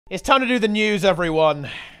It's time to do the news, everyone.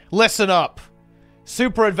 Listen up.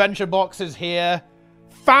 Super Adventure Box is here.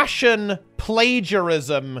 Fashion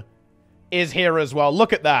plagiarism is here as well.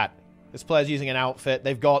 Look at that. This player's using an outfit.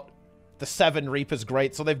 They've got the 7 Reapers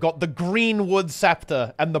Great, so they've got the green wood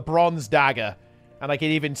scepter and the bronze dagger. And I can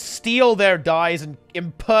even steal their dies and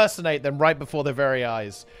impersonate them right before their very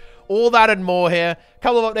eyes. All that and more here. A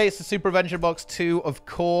couple of updates to Super Adventure Box 2, of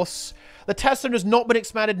course. The test zone has not been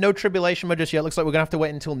expanded. No tribulation mode just yet. Looks like we're going to have to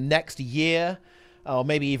wait until next year. Or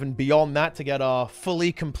maybe even beyond that to get our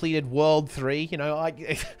fully completed World 3. You know,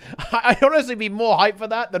 I'd honestly be more hyped for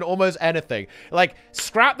that than almost anything. Like,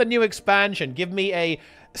 scrap the new expansion. Give me a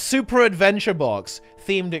Super Adventure Box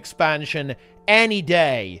themed expansion any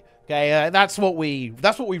day. Okay, that's what we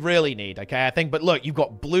really need, okay, I think. But look, you've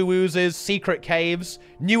got blue oozes, secret caves,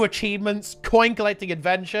 new achievements, coin collecting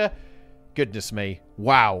adventure. Goodness me.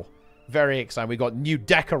 Wow. Very exciting. We've got new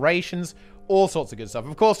decorations, all sorts of good stuff.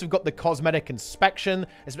 Of course, we've got the cosmetic inspection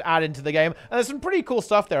that's been added into the game. And there's some pretty cool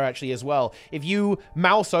stuff there, actually, as well. If you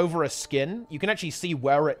mouse over a skin, you can actually see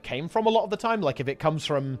where it came from a lot of the time. Like, if it comes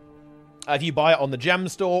from... if you buy it on the gem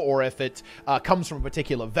store, or if it comes from a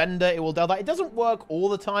particular vendor, it will tell that. It doesn't work all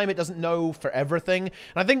the time. It doesn't know for everything. And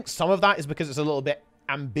I think some of that is because it's a little bit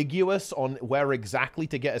ambiguous on where exactly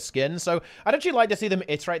to get a skin. So I'd actually like to see them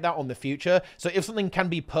iterate that on the future. So if something can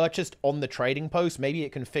be purchased on the trading post, maybe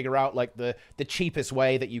it can figure out like the cheapest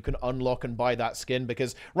way that you can unlock and buy that skin.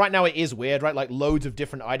 Because right now it is weird, right? Like loads of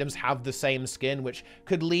different items have the same skin, which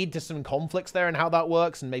could lead to some conflicts there in how that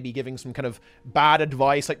works, and maybe giving some kind of bad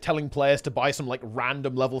advice, like telling players to buy some like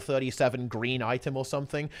random level 37 green item or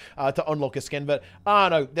something to unlock a skin. But I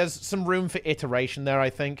don't know, there's some room for iteration there, I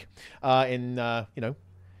think, you know,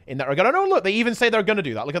 in that regard. Oh, look, they even say they're going to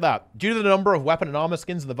do that. Look at that. Due to the number of weapon and armor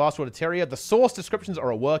skins in the vast world of Tyria, the source descriptions are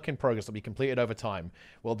a work in progress that will be completed over time.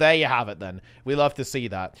 Well, there you have it then. We love to see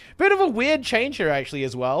that. Bit of a weird change here, actually,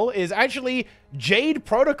 as well, is actually Jade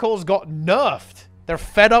Protocols got nerfed. They're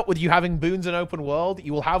fed up with you having boons in open world.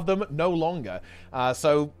 You will have them no longer.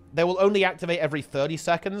 So they will only activate every 30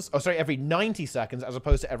 seconds. Oh, sorry, every 90 seconds as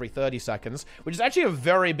opposed to every 30 seconds, which is actually a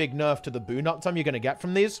very big nerf to the boon uptime you're going to get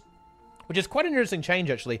from these. Which is quite an interesting change,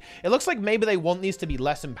 actually. It looks like maybe they want these to be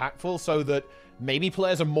less impactful so that maybe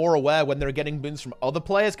players are more aware when they're getting boons from other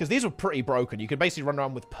players, because these were pretty broken. You could basically run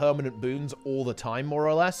around with permanent boons all the time, more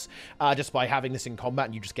or less, just by having this in combat,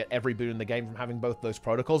 and you just get every boon in the game from having both those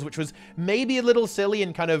protocols, which was maybe a little silly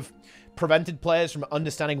and kind of prevented players from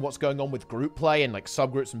understanding what's going on with group play and like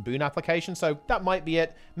subgroups and boon application. So that might be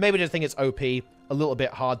it. Maybe just think it's OP. A little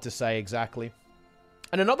bit hard to say exactly.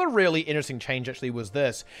 And another really interesting change, actually, was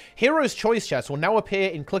this. Hero's Choice chests will now appear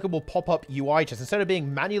in clickable pop-up UI chests instead of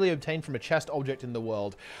being manually obtained from a chest object in the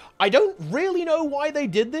world. I don't really know why they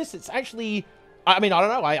did this. It's actually... I mean, I don't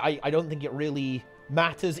know. I don't think it really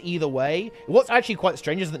matters either way. What's actually quite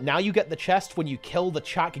strange is that now you get the chest when you kill the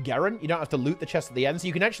Chak Garen. You don't have to loot the chest at the end, so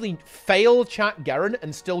you can actually fail Chak Garen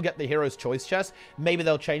and still get the Hero's Choice chest. Maybe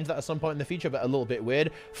they'll change that at some point in the future, but a little bit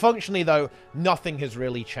weird. Functionally, though, nothing has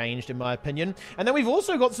really changed, in my opinion. And then we've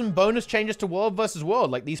also got some bonus changes to World versus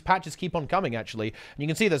World. Like, these patches keep on coming, actually. And you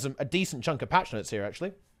can see there's a decent chunk of patch notes here,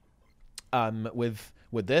 actually.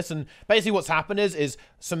 With this, and basically what's happened is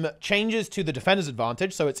some changes to the defender's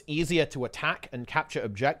advantage, so it's easier to attack and capture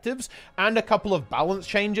objectives, and a couple of balance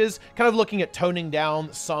changes, kind of looking at toning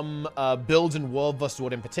down some builds in World vs.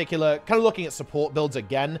 World in particular, kind of looking at support builds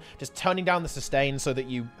again, just turning down the sustain so that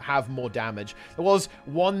you have more damage. There was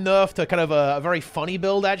one nerf to kind of a very funny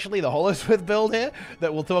build, actually, the Holosmith build here,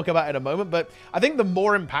 that we'll talk about in a moment, but I think the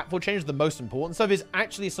more impactful change, the most important stuff, is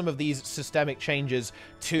actually some of these systemic changes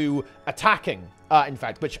to attacking, in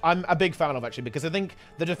fact, which I'm a big fan of, actually, because I think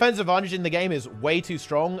the defensive advantage in the game is way too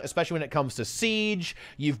strong, especially when it comes to siege.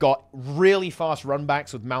 You've got really fast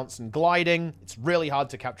runbacks with mounts and gliding. It's really hard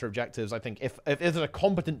to capture objectives. I think if there's a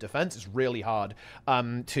competent defense, it's really hard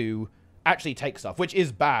to actually take stuff, which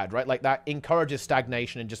is bad, right? Like, that encourages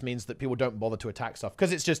stagnation and just means that people don't bother to attack stuff,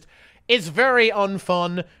 because it's very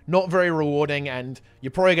unfun, not very rewarding, and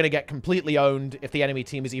you're probably going to get completely owned if the enemy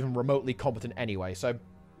team is even remotely competent anyway. So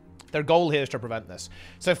their goal here is to prevent this.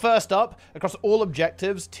 So first up, across all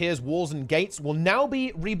objectives, tiers, walls, and gates will now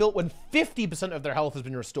be rebuilt when 50% of their health has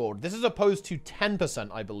been restored. This is opposed to 10%,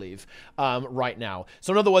 I believe, right now.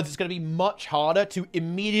 So in other words, it's going to be much harder to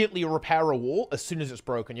immediately repair a wall as soon as it's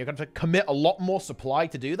broken. You're going to commit a lot more supply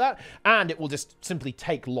to do that, and it will just simply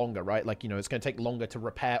take longer, right? Like, you know, it's going to take longer to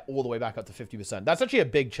repair all the way back up to 50%. That's actually a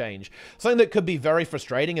big change. Something that could be very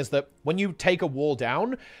frustrating is that when you take a wall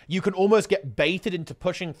down, you can almost get baited into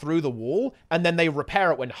pushing through the wall, and then they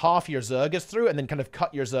repair it when half your Zerg is through, and then kind of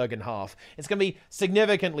cut your Zerg in half. It's going to be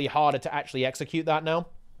significantly harder to actually execute that now.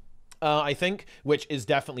 I think, which is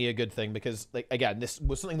definitely a good thing because, like, again, this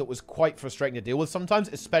was something that was quite frustrating to deal with sometimes,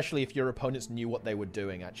 especially if your opponents knew what they were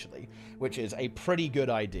doing, actually, which is a pretty good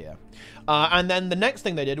idea. And then the next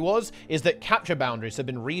thing they did is that capture boundaries have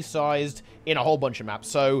been resized in a whole bunch of maps.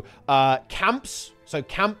 So, camps,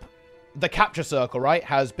 the capture circle, right,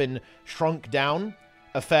 has been shrunk down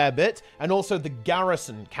a fair bit, and also the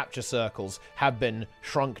garrison capture circles have been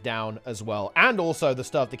shrunk down as well, and also the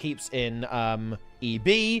stuff that keeps in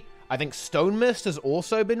EB. I think Stone Mist has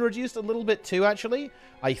also been reduced a little bit too, actually,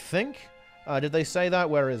 I think. Did they say that?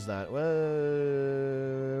 Where is that?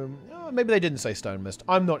 Maybe they didn't say Stone Mist.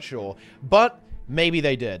 I'm not sure, but maybe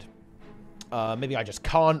they did. Maybe I just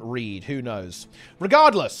can't read. Who knows?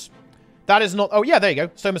 Regardless, that is not... Oh, yeah, there you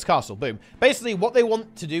go. Stonemas Castle. Boom. Basically, what they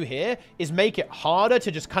want to do here is make it harder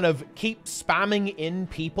to just kind of keep spamming in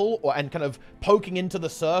people and kind of poking into the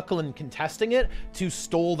circle and contesting it to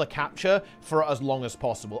stall the capture for as long as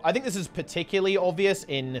possible. I think this is particularly obvious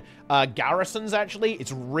in garrisons, actually.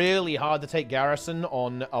 It's really hard to take garrison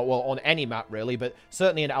on, well, on any map, really, but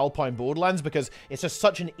certainly in Alpine Borderlands because it's just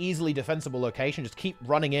such an easily defensible location. Just keep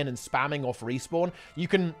running in and spamming off respawn. You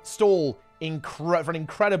can stall for an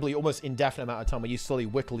incredibly, almost indefinite amount of time where you slowly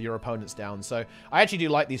whittle your opponents down. So I actually do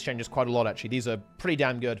like these changes quite a lot, actually. These are pretty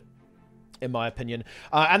damn good, in my opinion.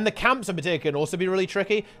 And the camps in particular can also be really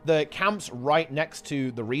tricky. The camps right next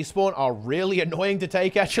to the respawn are really annoying to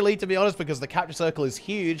take, actually, to be honest, because the capture circle is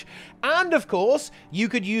huge. And, of course, you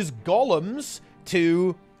could use golems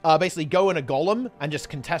to... basically go in a golem and just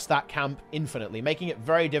contest that camp infinitely, making it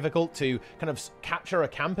very difficult to kind of capture a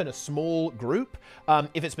camp in a small group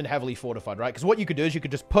if it's been heavily fortified, right? Because what you could do is you could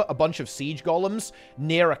just put a bunch of siege golems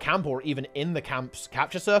near a camp or even in the camp's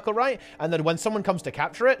capture circle, right? And then when someone comes to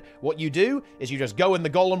capture it, what you do is you just go in the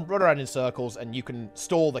golem, run around in circles, and you can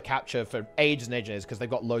stall the capture for ages and ages because they've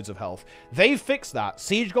got loads of health. They've fixed that.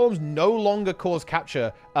 Siege golems no longer cause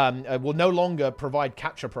capture, will no longer provide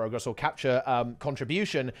capture progress or capture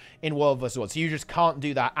contribution in World vs. World. So you just can't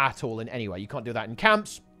do that at all in any way. You can't do that in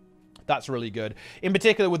camps. That's really good. In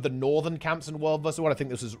particular with the northern camps in World vs. World, I think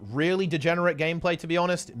this is really degenerate gameplay, to be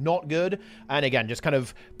honest. Not good. And again, just kind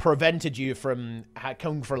of prevented you from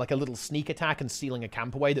coming for like a little sneak attack and stealing a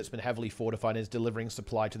camp away that's been heavily fortified and is delivering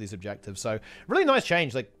supply to these objectives. So really nice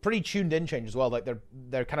change, like pretty tuned in change as well. Like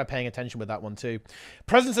they're kind of paying attention with that one too.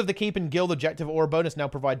 Presence of the Keep and Guild objective aura bonus now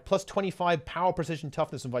provide plus 25 power, precision,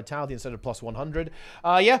 toughness, and vitality instead of plus 100.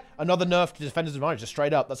 Yeah, another nerf to defender's advantage, just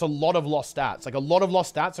straight up. That's a lot of lost stats. Like a lot of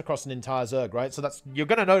lost stats across an entire Zerg, right? So that's, you're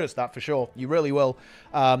going to notice that for sure. You really will.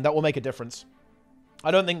 That will make a difference. I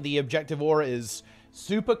don't think the objective aura is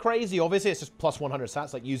super crazy. Obviously, it's just plus 100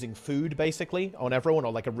 stats, like using food, basically, on everyone,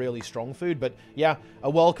 or like a really strong food. But yeah, a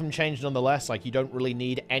welcome change nonetheless. Like, you don't really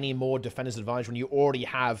need any more defender's advantage when you already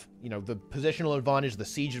have, you know, the positional advantage, the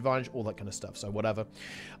siege advantage, all that kind of stuff. So whatever.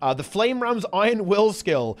 The Flame Ram's Iron Will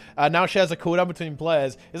skill now shares a cooldown between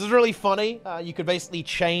players. This is really funny. You could basically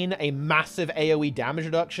chain a massive AoE damage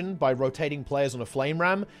reduction by rotating players on a Flame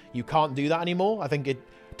Ram. You can't do that anymore. I think it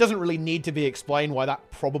doesn't really need to be explained why that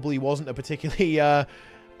probably wasn't a particularly,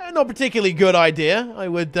 not particularly good idea, I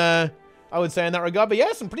would say in that regard. But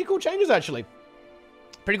yeah, some pretty cool changes, actually.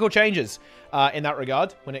 Pretty cool changes in that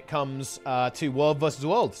regard when it comes to World vs.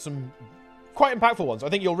 World. Some quite impactful ones. I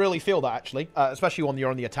think you'll really feel that, actually, especially when you're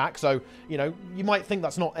on the attack. So, you know, you might think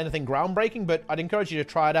that's not anything groundbreaking, but I'd encourage you to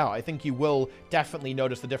try it out. I think you will definitely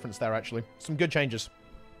notice the difference there, actually. Some good changes.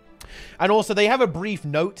 And also, they have a brief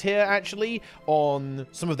note here, actually, on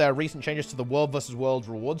some of their recent changes to the World vs. World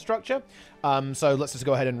reward structure. So let's just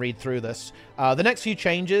go ahead and read through this. The next few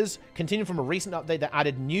changes continue from a recent update that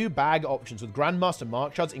added new bag options with Grandmaster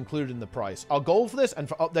Mark Shards included in the price. Our goal for this, and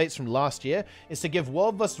for updates from last year, is to give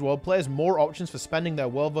World vs. World players more options for spending their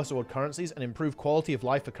World vs. World currencies and improve quality of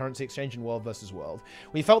life for currency exchange in World vs. World.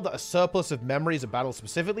 We felt that a surplus of memories of battle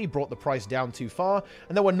specifically brought the price down too far,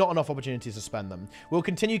 and there were not enough opportunities to spend them. We'll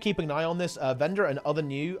continue keeping an eye on this vendor and other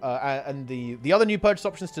new the other new purchase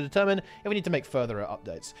options to determine if we need to make further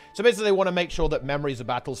updates. So basically, they want to make sure that memories of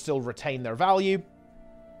battle still retain their value,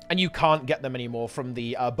 and you can't get them anymore from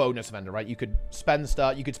the bonus vendor, right? You could spend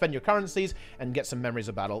your currencies and get some memories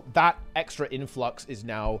of battle. That extra influx is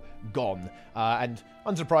now gone, and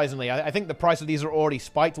unsurprisingly, I think the price of these are already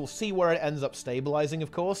spiked. We'll see where it ends up stabilizing,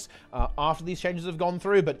 of course, after these changes have gone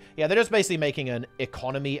through. But yeah, they're just basically making an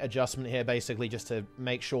economy adjustment here, basically, just to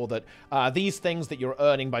make sure that these things that you're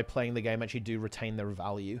earning by playing the game actually do retain their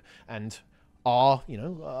value and are, you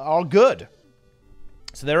know, are good.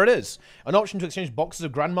 So there it is. An option to exchange boxes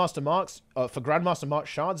of Grandmaster Marks for Grandmaster Mark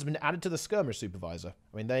shards has been added to the Skirmish Supervisor.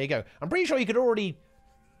 I mean, there you go. I'm pretty sure you could already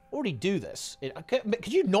already do this.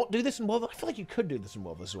 Could you not do this in World? I feel like you could do this in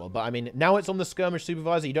World vs. World, but I mean, now it's on the skirmish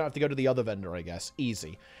supervisor. You don't have to go to the other vendor, I guess.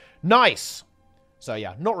 Easy. Nice. So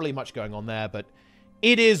yeah, not really much going on there, but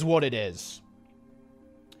it is what it is.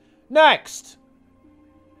 Next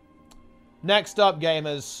up,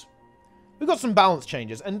 gamers. We've got some balance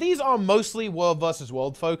changes, and these are mostly World vs.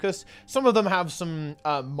 World focused. Some of them have some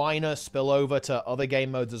minor spillover to other game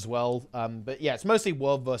modes as well. But yeah, it's mostly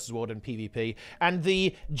World vs. World and PvP. And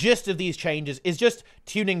the gist of these changes is just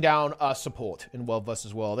tuning down support in World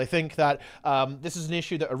vs. World. I think that this is an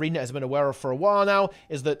issue that ArenaNet has been aware of for a while now,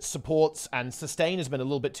 is that supports and sustain has been a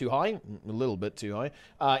little bit too high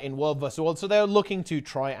in World vs. World. So they're looking to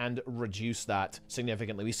try and reduce that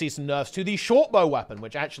significantly. We see some nerfs to the shortbow weapon,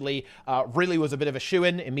 which actually really was a bit of a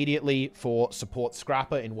shoo-in immediately for support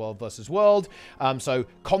Scrapper in World vs. World. So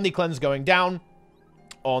Condi Cleanse going down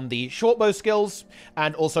on the shortbow skills,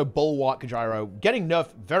 and also Bulwark Gyro getting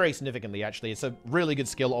nerfed very significantly, actually. It's a really good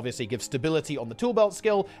skill, obviously. Gives stability on the tool belt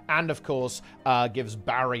skill, and of course, gives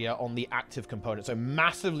barrier on the active component. So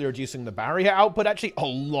massively reducing the barrier output, actually a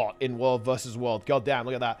lot in World vs. World. God damn,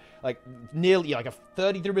 look at that. Like, nearly like a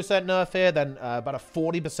 33% nerf here, then about a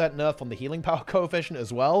 40% nerf on the healing power coefficient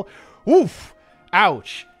as well. Oof!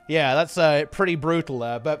 Ouch! Yeah, that's pretty brutal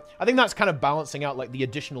there, but I think that's kind of balancing out like the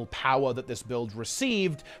additional power that this build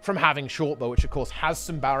received from having shortbow, which of course has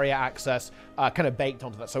some barrier access kind of baked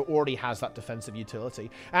onto that, so already has that defensive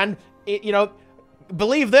utility. And it, you know,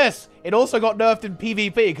 believe this, it also got nerfed in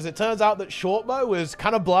PvP, because it turns out that shortbow was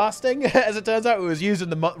kind of blasting. As it turns out, it was used in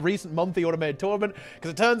the recent monthly automated tournament,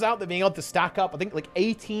 because it turns out that being able to stack up, I think, like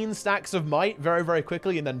 18 stacks of might very, very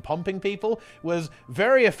quickly and then pumping people was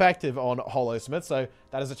very effective on Hollowsmith. So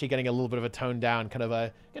that is actually getting a little bit of a tone down, kind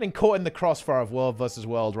of getting caught in the crossfire of World vs.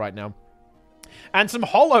 World right now. And some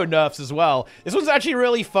Hollow nerfs as well. This one's actually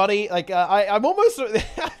really funny. Like, I'm almost...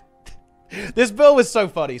 This build was so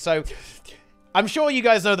funny. So... I'm sure you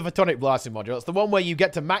guys know the Photonic Blasting module. It's the one where you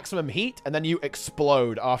get to maximum heat and then you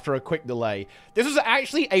explode after a quick delay. This was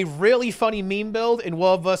actually a really funny meme build in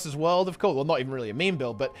World vs. World, of course. Well, not even really a meme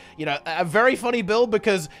build, but, you know, a very funny build,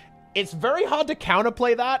 because it's very hard to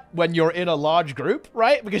counterplay that when you're in a large group,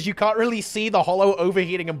 right? Because you can't really see the Hollow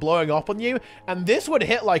overheating and blowing up on you. And this would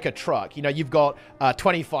hit like a truck. You know, you've got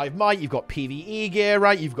 25 might, you've got PvE gear,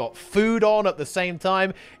 right? You've got food on at the same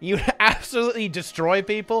time. You absolutely destroy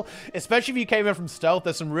people, especially if you came in from stealth.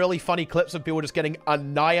 There's some really funny clips of people just getting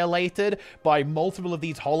annihilated by multiple of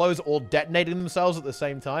these Hollows all detonating themselves at the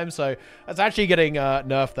same time. So that's actually getting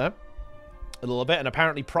nerfed there a little bit, and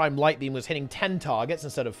apparently Prime Light Beam was hitting 10 targets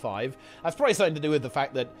instead of 5. That's probably something to do with the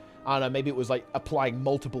fact that, I don't know, maybe it was like applying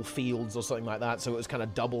multiple fields or something like that, so it was kind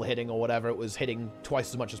of double hitting or whatever. It was hitting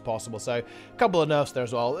twice as much as possible, so a couple of nerfs there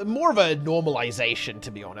as well. More of a normalization,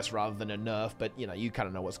 to be honest, rather than a nerf, but, you know, you kind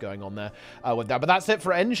of know what's going on there with that. But that's it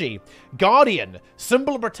for NG. Guardian,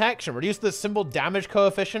 Symbol of Protection, reduce the symbol damage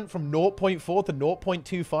coefficient from 0.4 to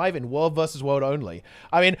 0.25 in World vs. World only.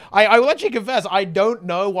 I mean, I will actually confess, I don't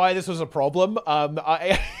know why this was a problem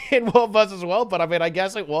in World vs. World, but I mean, I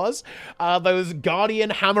guess it was. Those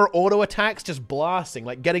Guardian Hammer auto attacks just blasting,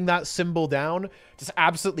 like getting that symbol down, just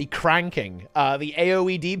absolutely cranking the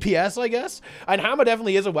AoE DPS, I guess. And Hammer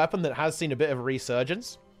definitely is a weapon that has seen a bit of a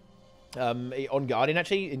resurgence on Guardian,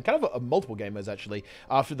 actually, in kind of multiple gamers, actually,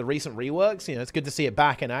 after the recent reworks. You know, it's good to see it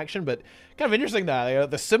back in action, but kind of interesting that, you know,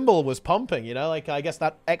 the symbol was pumping, you know, like, I guess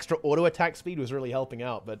that extra auto attack speed was really helping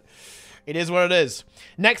out, but it is what it is.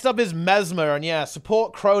 Next up is Mesmer, and yeah,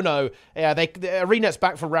 support Chrono. Yeah, ArenaNet's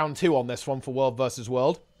back for round 2 on this one for World vs.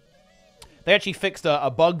 World. They actually fixed a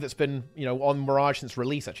bug that's been, you know, on Mirage since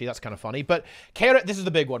release, actually. That's kind of funny. But Chaotic, this is the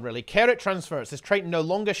big one, really. Chaotic Transference. This trait no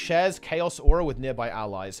longer shares Chaos Aura with nearby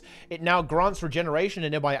allies. It now grants regeneration to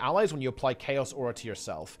nearby allies when you apply Chaos Aura to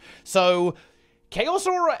yourself. So Chaos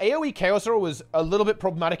Aura, AoE Chaos Aura was a little bit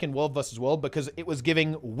problematic in World vs. World because it was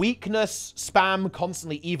giving weakness spam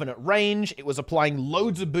constantly even at range. It was applying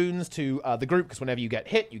loads of boons to the group because whenever you get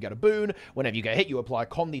hit, you get a boon. Whenever you get hit, you apply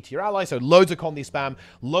Condi to your ally. So loads of Condi spam,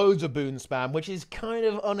 loads of boon spam, which is kind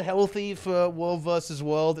of unhealthy for World vs.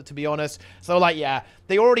 World, to be honest. So, like, yeah,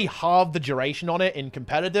 they already halved the duration on it in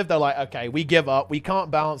competitive. They're like, okay, we give up. We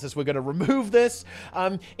can't balance this. We're going to remove this.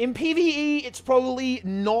 In PvE, it's probably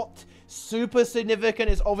not super significant.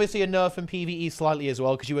 It's obviously a nerf in PvE slightly as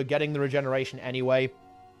well because you were getting the regeneration anyway.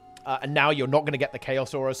 And now you're not going to get the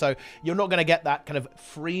Chaos Aura, so you're not going to get that kind of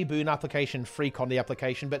free boon application, free Condi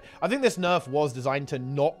application. But I think this nerf was designed to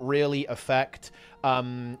not really affect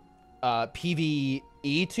PvE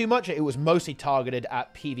PvE too much. It was mostly targeted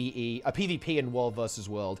at PvP in World versus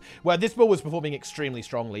World, where this build was performing extremely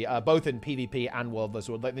strongly, both in PvP and World versus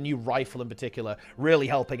World. Like the new rifle in particular, really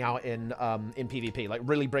helping out in PvP, like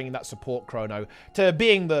really bringing that support chrono to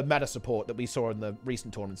being the meta support that we saw in the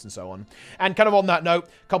recent tournaments and so on. And kind of on that note,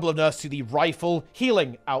 a couple of nerfs to the rifle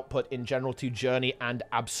healing output in general, to Journey and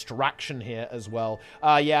Abstraction here as well.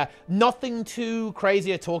 Yeah, nothing too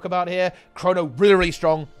crazy to talk about here. Chrono really, really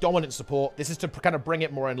strong, dominant support. This is to kind of bring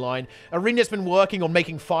it more in line. ArenaNet's been working on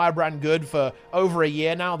making Firebrand good for over a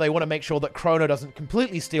year now. They want to make sure that Chrono doesn't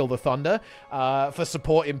completely steal the thunder for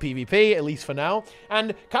support in PvP, at least for now.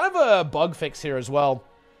 And kind of a bug fix here as well.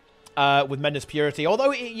 With Menda's Purity,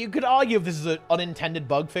 although you could argue if this is an unintended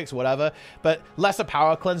bug fix or whatever, but Lesser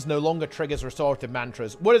Power Cleanse no longer triggers restorative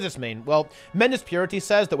mantras. What does this mean? Well, Menda's Purity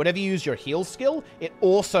says that whenever you use your heal skill, it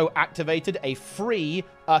also activated a free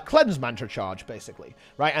cleanse mantra charge, basically,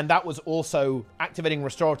 right? And that was also activating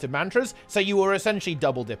restorative mantras, so you were essentially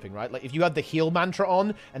double dipping, right? Like if you had the heal mantra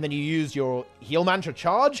on and then you use your heal mantra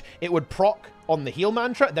charge, it would proc on the heal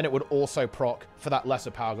mantra, then it would also proc for that lesser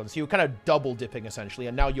power gun. So you're kind of double dipping essentially,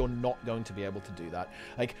 and now you're not going to be able to do that.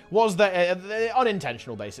 Like, was that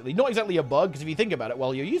unintentional, basically? Not exactly a bug, because if you think about it,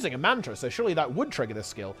 well, you're using a mantra, so surely that would trigger the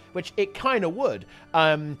skill, which it kind of would.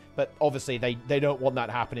 But obviously they don't want that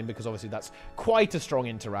happening, because obviously that's quite a strong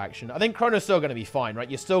interaction. I think Chrono's still going to be fine, right?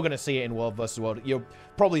 You're still going to see it in World versus World. You're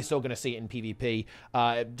probably still going to see it in PvP,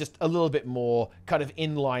 just a little bit more kind of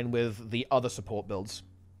in line with the other support builds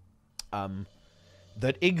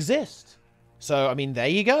that exist. So, I mean, there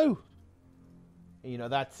you go. You know,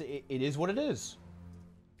 that's it is what it is.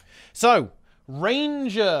 So,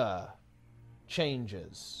 Ranger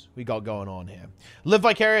changes we got going on here. Live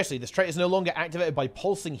Vicariously. This trait is no longer activated by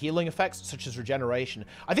pulsing healing effects such as regeneration.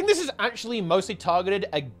 I think this is actually mostly targeted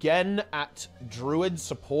again at Druid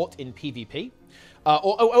support in PvP.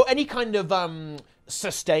 Or any kind of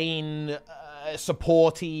sustain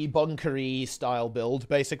supporty, bunkery style build,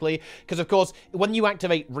 basically. Because, of course, when you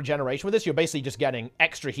activate regeneration with this, you're basically just getting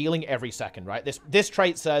extra healing every second, right? This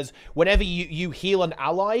trait says whenever you heal an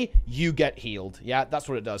ally, you get healed. Yeah, that's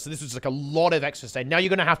what it does. So this is like a lot of extra sustain. Now you're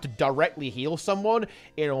going to have to directly heal someone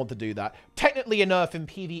in order to do that. Technically a nerf in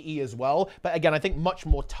PvE as well, but again, I think much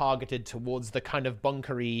more targeted towards the kind of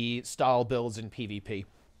bunkery style builds in PvP.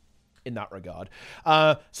 In that regard.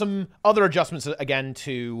 Some other adjustments, again,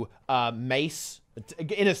 to Mace,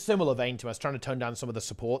 in a similar vein to us, trying to tone down some of the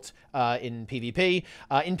support in PvP.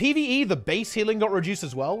 In PvE, the base healing got reduced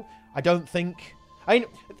as well. I mean,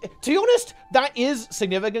 to be honest, that is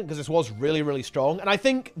significant because this was really, really strong. And I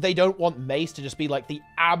think they don't want Mace to just be like the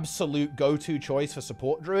absolute go-to choice for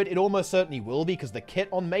support Druid. It almost certainly will be, because the kit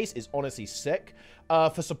on Mace is honestly sick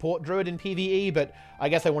for support Druid in PvE. But I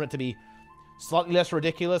guess they want it to be slightly less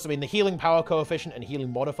ridiculous. I mean, the healing power coefficient and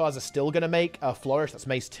healing modifiers are still going to make a flourish. That's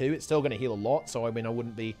Mace 2. It's still going to heal a lot. So, I mean, I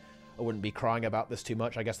wouldn't be crying about this too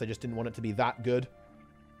much. I guess they just didn't want it to be that good,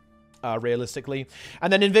 realistically.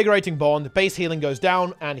 And then Invigorating Bond. Base healing goes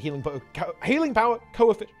down, and healing power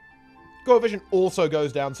coefficient also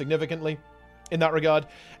goes down significantly in that regard.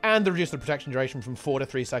 And they reduce the protection duration from 4 to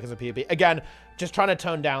 3 seconds of PvP. Again, just trying to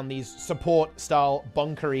tone down these support-style,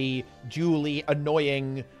 bunkery, dually,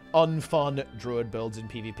 annoying, unfun Druid builds in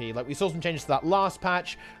PvP. Like, we saw some changes to that last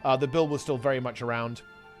patch. The build was still very much around.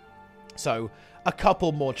 So, a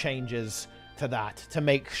couple more changes to that to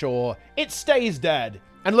make sure it stays dead.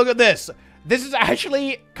 And look at this. This is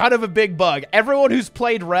actually kind of a big bug. Everyone who's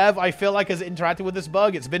played Rev, I feel like, has interacted with this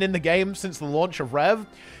bug. It's been in the game since the launch of Rev.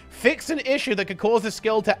 Fix an issue that could cause the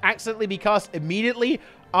skill to accidentally be cast immediately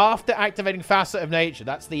after activating Facet of Nature.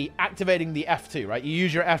 That's activating the F2, right? You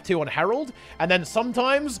use your F2 on Herald, and then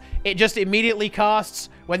sometimes it just immediately casts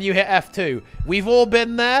when you hit F2. We've all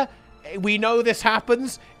been there. We know this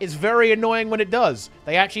happens. It's very annoying when it does.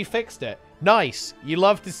 They actually fixed it. Nice. You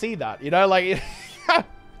love to see that, you know, like...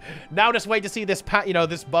 Now just wait to see this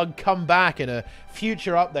this bug come back in a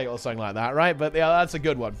future update or something like that, right? But yeah, that's a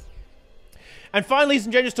good one. And finally,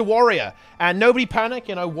 some changes to Warrior. And nobody panic,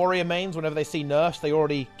 you know, Warrior mains, whenever they see nerfs, they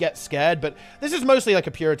already get scared. But this is mostly like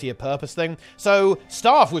a purity of purpose thing. So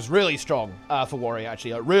Staff was really strong for Warrior,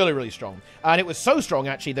 actually. Really, really strong. And it was so strong,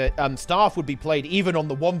 actually, that Staff would be played even on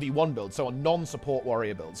the 1v1 build, so on non-support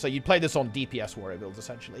Warrior builds. So you'd play this on DPS Warrior builds,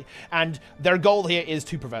 essentially. And their goal here is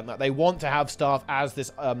to prevent that. They want to have Staff as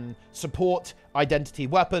this support identity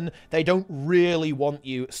weapon. They don't really want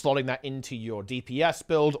you slotting that into your DPS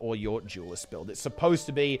build or your duelist build. It's supposed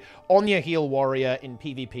to be on your heal warrior in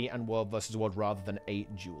PvP and World versus World rather than a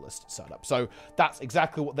duelist setup. So that's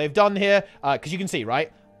exactly what they've done here, because you can see,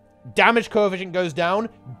 right? damage coefficient goes down,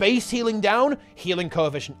 base healing down, healing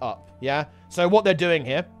coefficient up, yeah? So what they're doing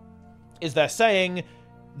here is they're saying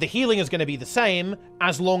the healing is going to be the same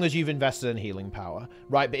as long as you've invested in healing power,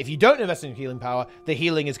 right? But if you don't invest in healing power, the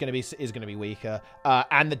healing is going to be weaker,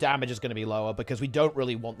 and the damage is going to be lower, because we don't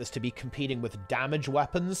really want this to be competing with damage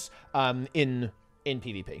weapons in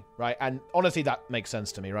PvP, right? And honestly, that makes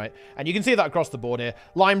sense to me, right? And you can see that across the board here.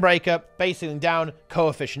 Line breaker, base healing down,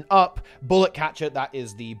 coefficient up. Bullet catcher, that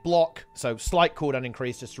is the block. So slight cooldown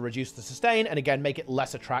increase just to reduce the sustain, and again, make it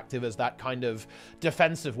less attractive as that kind of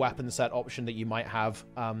defensive weapon set option that you might have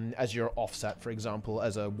as your offset, for example,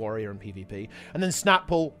 as a warrior in PvP. And then snap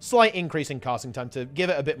pull, slight increase in casting time to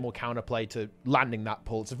give it a bit more counterplay to landing that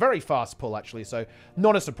pull. It's a very fast pull, actually, so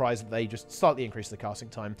not a surprise that they just slightly increase the casting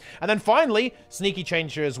time. And then finally, sneaky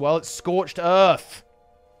change here as well. It's Scorched Earth.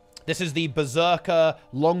 This is the Berserker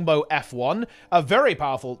Longbow F1, a very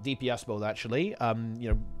powerful DPS build, actually. You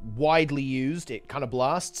know, widely used. It kind of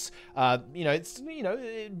blasts. You know,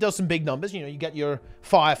 it does some big numbers. You know, you get your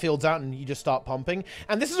fire fields out and you just start pumping.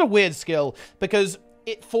 And this is a weird skill because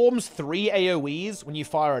it forms 3 AoEs when you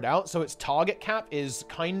fire it out, so its target cap is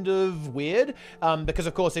kind of weird, because,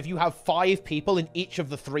 of course, if you have 5 people in each of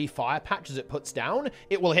the 3 fire patches it puts down,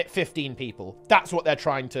 it will hit 15 people. That's what they're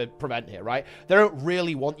trying to prevent here, right? They don't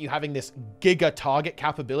really want you having this giga target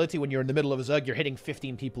cap ability when you're in the middle of a Zerg, you're hitting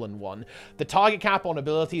 15 people in one. The target cap on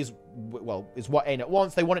abilities, well, is what ArenaNet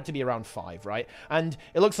wants. They want it to be around 5, right? And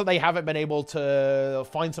it looks like they haven't been able to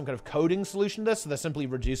find some kind of coding solution to this, so they're simply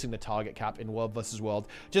reducing the target cap in World vs. World,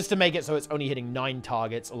 just to make it so it's only hitting 9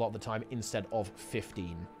 targets a lot of the time instead of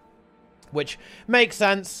 15. Which makes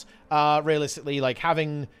sense, realistically. Like,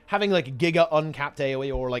 having like giga uncapped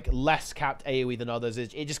AoE or like less capped AoE than others,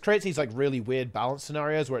 it just creates these like really weird balance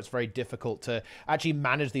scenarios where it's very difficult to actually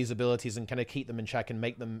manage these abilities and kind of keep them in check and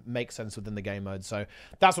make them make sense within the game mode. So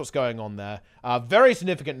that's what's going on there. Very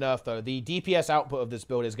significant nerf, though. The DPS output of this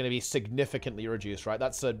build is going to be significantly reduced, right?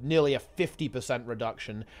 That's nearly a 50%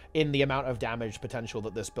 reduction in the amount of damage potential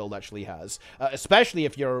that this build actually has. Especially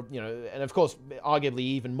if you're, you know, and of course, arguably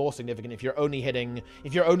even more significant if you're only getting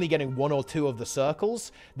 1 or 2 of the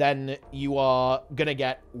circles, then you are gonna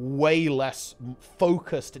get way less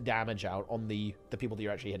focused damage out on the people that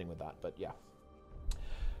you're actually hitting with that. But yeah,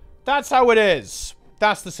 that's how it is.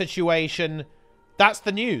 That's the situation. That's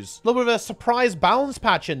the news. A little bit of a surprise balance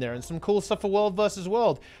patch in there and some cool stuff for World vs.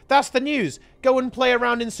 World. That's the news. Go and play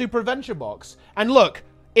around in Super Adventure Box. And look,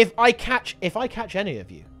 if I catch any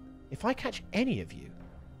of you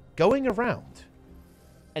going around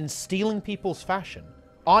and stealing people's fashion,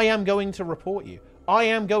 I am going to report you. I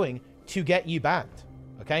am going to get you banned.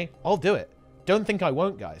 Okay? I'll do it. Don't think I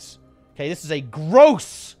won't, guys. Okay, this is a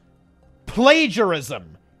gross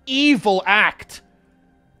plagiarism, evil act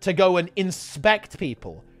to go and inspect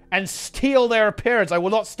people and steal their appearance. I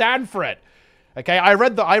will not stand for it. Okay, I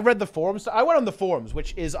read the forums. I went on the forums,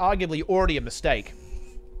 which is arguably already a mistake.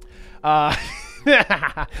 And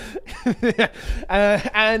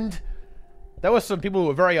there were some people who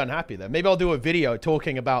were very unhappy there. Maybe I'll do a video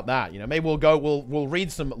talking about that. You know, maybe we'll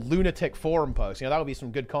read some lunatic forum posts. You know, that would be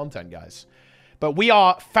some good content, guys. But we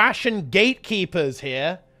are fashion gatekeepers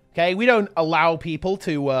here. Okay, we don't allow people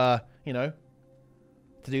to, you know,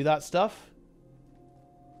 to do that stuff.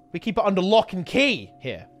 We keep it under lock and key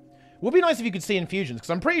here. It would be nice if you could see infusions, because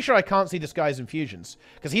I'm pretty sure I can't see this guy's infusions,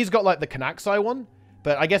 because he's got like the Kanaksai one,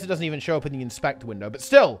 but I guess it doesn't even show up in the inspect window. But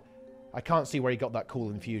still, I can't see where he got that cool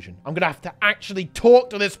infusion. I'm going to have to actually talk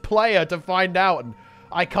to this player to find out, and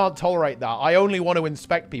I can't tolerate that. I only want to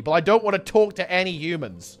inspect people. I don't want to talk to any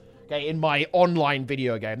humans, okay, in my online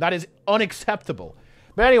video game. That is unacceptable.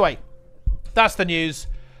 But anyway, that's the news.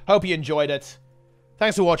 Hope you enjoyed it.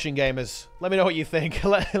 Thanks for watching, gamers. Let me know what you think.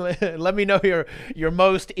 Let me know your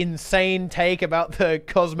most insane take about the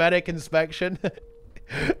cosmetic inspection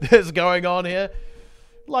that's going on here.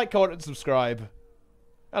 Like, comment, and subscribe.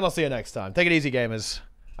 And I'll see you next time. Take it easy, gamers.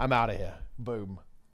 I'm out of here. Boom.